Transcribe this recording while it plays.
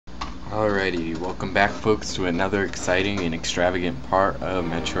Alrighty, welcome back folks to another exciting and extravagant part of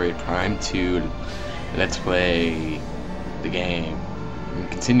Metroid Prime 2. Let's play the game.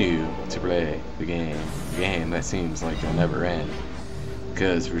 And continue to play the game. The game that seems like it'll never end.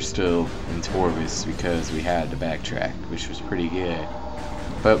 Because we're still in Torvis because we had to backtrack, which was pretty good.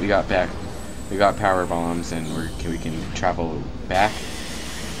 But we got power bombs and we can travel back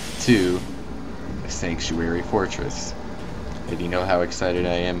to the Sanctuary Fortress. And you know how excited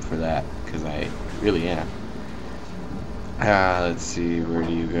I am for that, because I really am. Let's see, where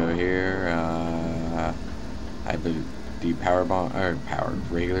do you go here? I believe the power bomb, or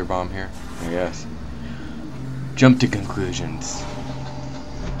regular bomb here, I guess. Jump to conclusions.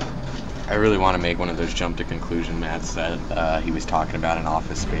 I really want to make one of those jump to conclusion mats that he was talking about in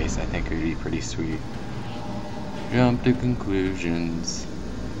Office Space. I think it would be pretty sweet. Jump to conclusions.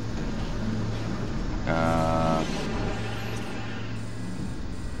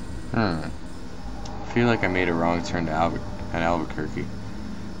 I feel like I made a wrong turn to Albuquerque.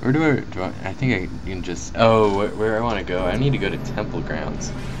 Where do I think I can just... Oh, where I want to go? I need to go to Temple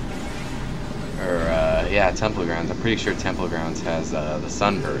Grounds. Or, yeah, Temple Grounds. I'm pretty sure Temple Grounds has the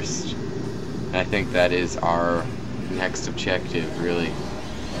Sunburst. And I think that is our next objective, really,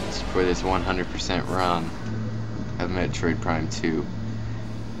 for this 100% run of Metroid Prime 2.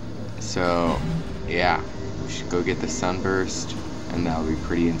 So, yeah, we should go get the Sunburst. And that'll be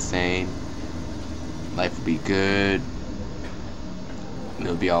pretty insane. Life will be good.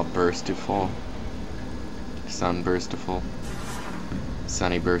 It'll be all burstiful. Sunburstiful.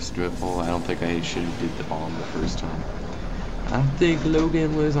 Sunny burstiful. I don't think I should have did the bomb the first time. I think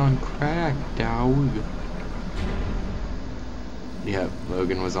Logan was on crack, dog. Yep,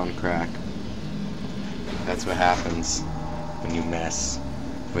 Logan was on crack. That's what happens when you mess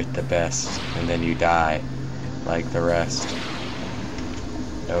with the best and then you die like the rest.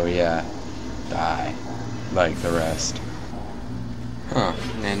 Oh yeah, die like the rest. Huh,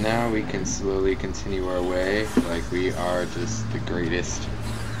 and now we can slowly continue our way like we are just the greatest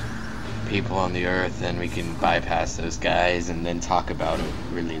people on the earth, and we can bypass those guys and then talk about it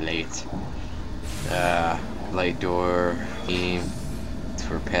really late. Light door, theme, it's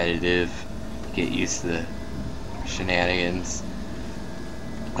repetitive, get used to the shenanigans.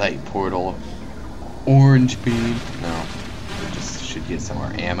 Light portal, orange beam, no. Just should get some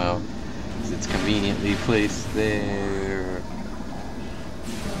more ammo because it's conveniently placed there.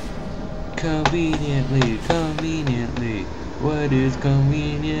 Conveniently. What is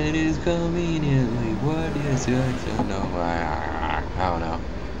convenient is conveniently. What is it? I don't know.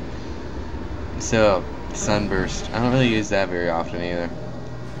 So, Sunburst. I don't really use that very often either.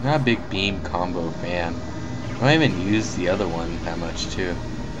 I'm not a big beam combo fan. I don't even use the other one that much too.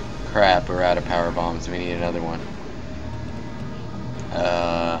 Crap, we're out of power bombs. We need another one.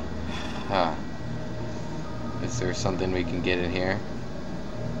 Is there something we can get in here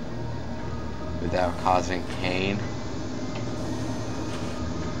without causing pain?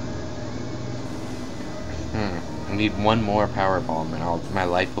 I need one more power bomb and my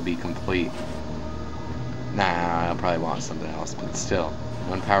life will be complete. Nah, I'll probably want something else, but still,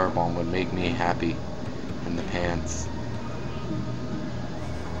 one power bomb would make me happy in the pants.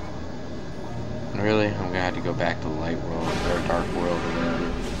 Really? I'm gonna have to go back to the light world, or dark world, or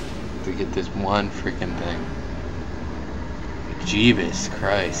whatever, to get this one freaking thing. Jeebus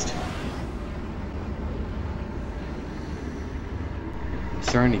Christ. I'm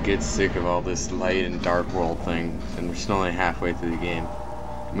starting to get sick of all this light and dark world thing, and we're still only halfway through the game.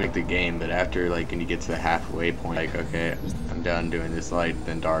 Make the game, but after, like, when you get to the halfway point, like, okay, I'm done doing this light,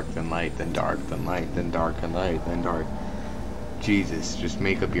 then dark, then light, then dark, then light, then dark, and light, then dark. Jesus, just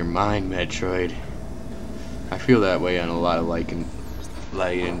make up your mind, Metroid. I feel that way on a lot of light and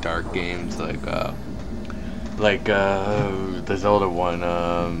dark games, like the Zelda one,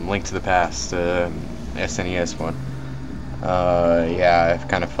 Link to the Past, SNES one. Yeah, I've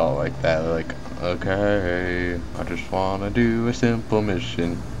kind of felt like that, like, okay, I just wanna do a simple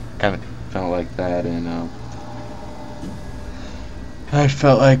mission. Kind of felt like that in, I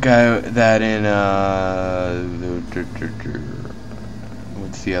felt like that in,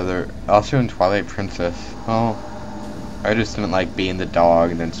 what's the other? Also in Twilight Princess. Oh, I just didn't like being the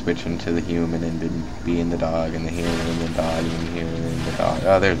dog and then switching to the human and then being the dog and the human and the dog and the human and the dog.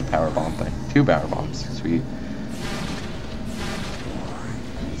 Oh, there's a power bomb thing. 2 power bombs. Sweet.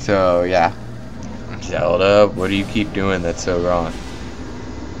 So, yeah. Zelda, what do you keep doing that's so wrong?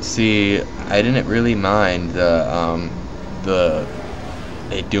 See, I didn't really mind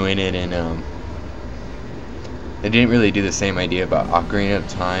doing it in, they didn't really do the same idea about Ocarina of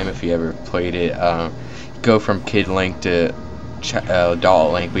Time. If you ever played it, go from Kid Link to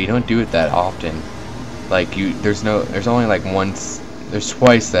adult Link, but you don't do it that often. Like there's only like once, there's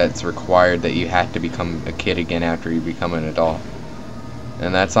twice that's required that you have to become a kid again after you become an adult,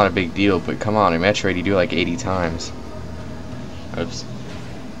 and that's not a big deal. But come on, in Metroid you do it like 80 times. Oops.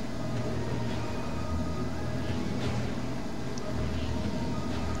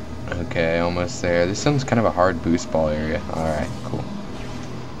 Okay, almost there. This one's kind of a hard boost ball area. Alright, cool.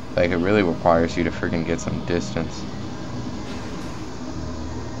 Like, it really requires you to freaking get some distance.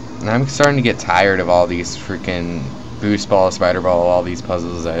 And I'm starting to get tired of all these freaking boost ball, spider ball, all these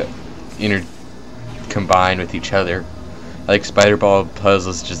puzzles that combine with each other. I like spider ball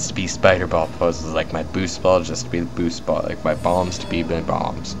puzzles just to be spider ball puzzles. Like my boost ball just to be the boost ball. Like my bombs to be the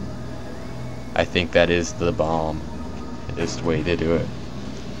bombs. I think that is the bomb. It's the way to do it.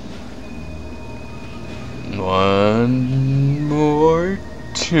 One more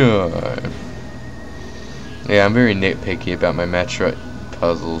time. Yeah, I'm very nitpicky about my Metroid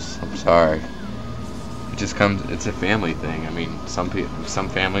puzzles. I'm sorry. It just comes. It's a family thing. I mean, some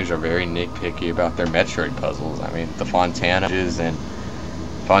families are very nitpicky about their Metroid puzzles. I mean, the Fontana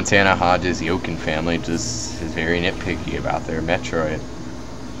Hodges Yokin family just is very nitpicky about their Metroid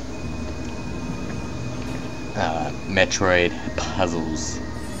puzzles.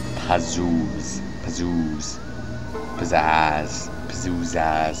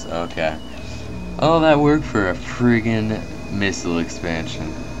 Pizzazz. Okay. All that work for a friggin' missile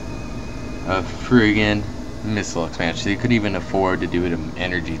expansion. So you couldn't even afford to do an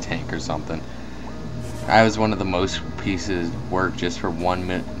energy tank or something. I was one of the most pieces of work just for 1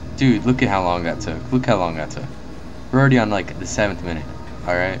 minute. Dude, look at how long that took. We're already on like the 7th minute.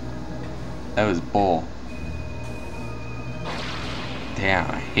 Alright? That was bull. Damn,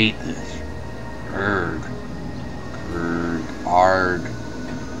 I hate this. Erg.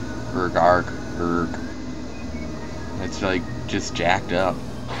 It's like just jacked up.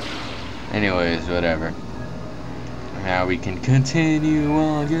 Anyways, whatever. Now we can continue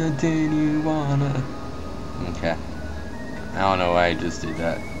on. Okay. I don't know why I just did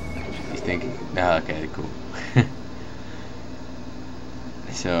that. You think? Oh, okay, cool.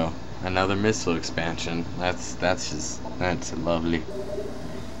 So another missile expansion. That's lovely.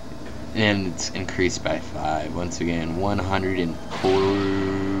 And it's increased by 5. Once again,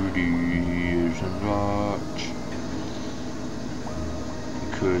 140 and watch.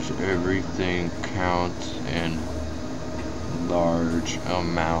 Because everything counts in large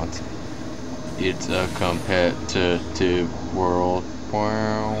amount. It's a competitive world.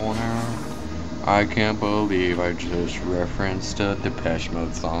 I can't believe I just referenced a Depeche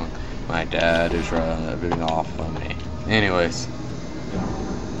Mode song. My dad is rubbing off on me. Anyways.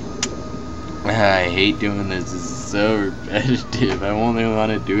 I hate doing this. This is so repetitive. I only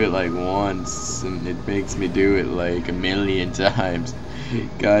want to do it like once, and it makes me do it like a million times.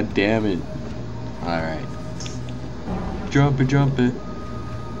 God damn it. Alright. Jump it.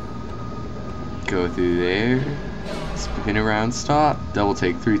 Go through there. Spin around, stop. Double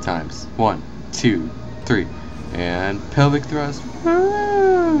take 3 times. 1, 2, 3. And pelvic thrust.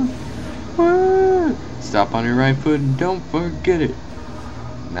 Woo! Stop on your right foot and don't forget it.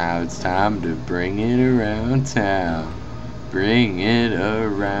 Now it's time to bring it around town. And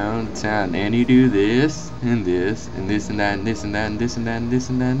you do this, and this, and this, and that, and this, and that, and this, and that, and this,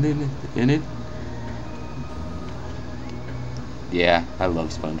 and that, and it. Yeah, I love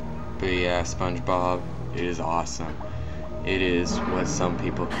SpongeBob. But yeah, SpongeBob is awesome. It is what some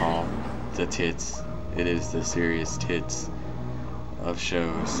people call the tits. It is the serious tits of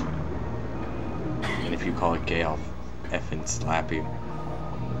shows. And if you call it gay, I'll effing slap you.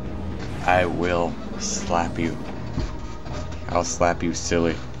 I will slap you. I'll slap you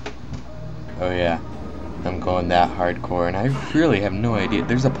silly. Oh yeah, I'm going that hardcore, and I really have no idea.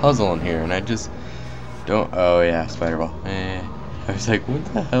 There's a puzzle in here, and I just don't. Oh yeah, spider ball. I was like, what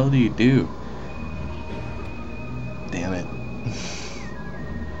the hell do you do? Damn it.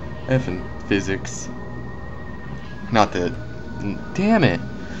 Effing physics. Not the. Damn it.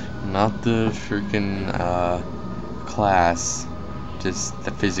 Not the freaking class. Just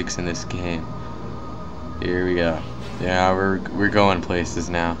the physics in this game. Here we go. Yeah, we're going places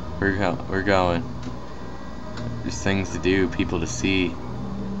now. We're going. There's things to do, people to see.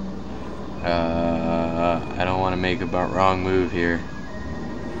 I don't want to make a wrong move here.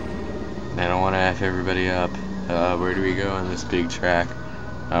 I don't want to F everybody up. Where do we go on this big track?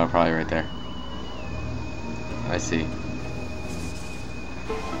 Oh, probably right there. I see.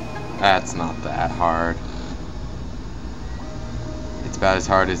 That's not that hard. It's about as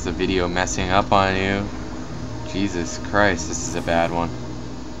hard as the video messing up on you. Jesus Christ, this is a bad one.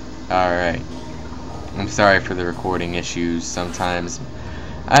 Alright. I'm sorry for the recording issues sometimes.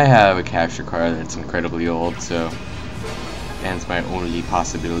 I have a capture card that's incredibly old, so and it's my only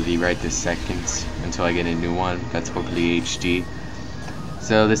possibility right this second until I get a new one that's hopefully HD.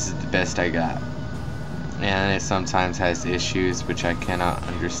 So this is the best I got. And it sometimes has issues which I cannot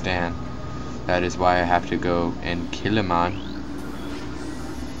understand. That is why I have to go and kill him on.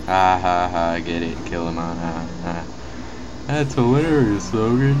 Ha ha ha, get it, kill him on, ha ha. That's hilarious,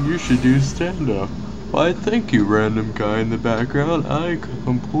 Logan. You should do stand-up. Why, thank you, random guy in the background. I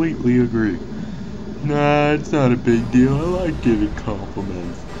completely agree. Nah, it's not a big deal. I like giving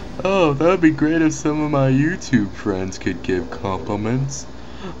compliments. Oh, that would be great if some of my YouTube friends could give compliments.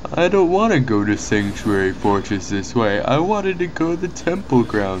 I don't want to go to Sanctuary Fortress this way. I wanted to go the Temple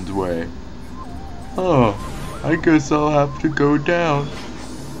Grounds way. Oh, I guess I'll have to go down.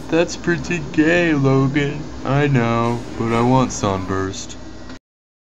 That's pretty gay, Logan. I know, but I want Sunburst.